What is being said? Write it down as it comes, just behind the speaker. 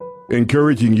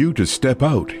encouraging you to step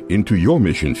out into your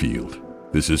mission field.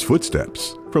 This is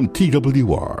Footsteps from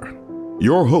TWR.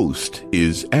 Your host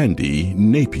is Andy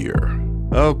Napier.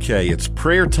 Okay, it's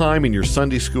prayer time in your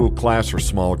Sunday school class or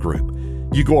small group.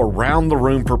 You go around the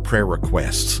room for prayer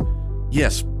requests.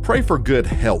 Yes, pray for good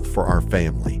health for our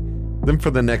family. Then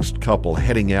for the next couple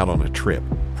heading out on a trip,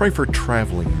 pray for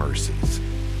traveling mercies.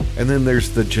 And then there's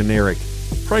the generic,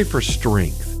 pray for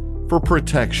strength, for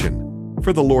protection,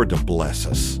 for the Lord to bless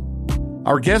us.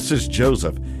 Our guest is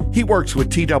Joseph. He works with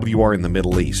TWR in the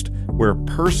Middle East, where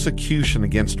persecution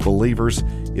against believers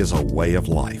is a way of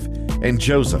life. And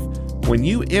Joseph, when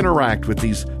you interact with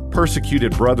these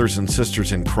persecuted brothers and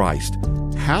sisters in Christ,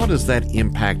 how does that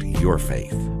impact your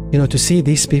faith? To see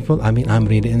these people, I'm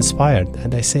really inspired.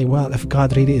 And I say, well, if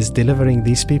God really is delivering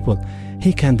these people,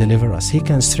 He can deliver us. He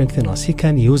can strengthen us. He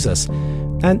can use us.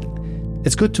 And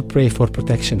it's good to pray for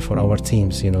protection for our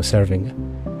teams, serving.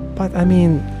 But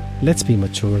let's be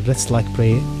mature. Let's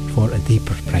pray for a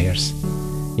deeper prayers.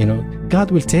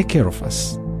 God will take care of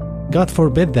us. God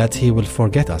forbid that He will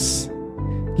forget us.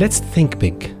 Let's think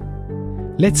big.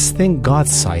 Let's think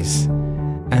God's size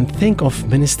and think of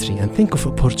ministry and think of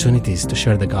opportunities to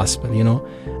share the gospel.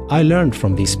 I learned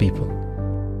from these people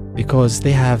because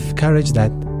they have courage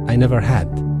that I never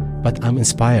had, but I'm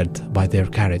inspired by their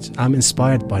courage. I'm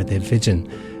inspired by their vision,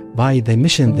 by the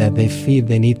mission that they feel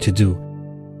they need to do.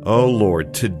 Oh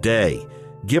Lord, today,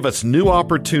 give us new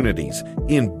opportunities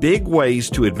in big ways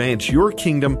to advance your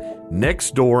kingdom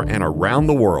next door and around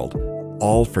the world,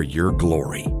 all for your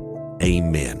glory.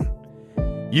 Amen.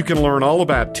 You can learn all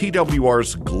about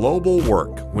TWR's global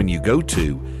work when you go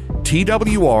to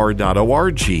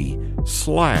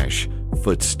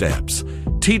twr.org/footsteps.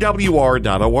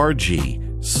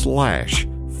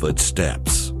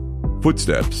 twr.org/footsteps.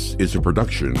 Footsteps is a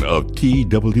production of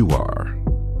TWR.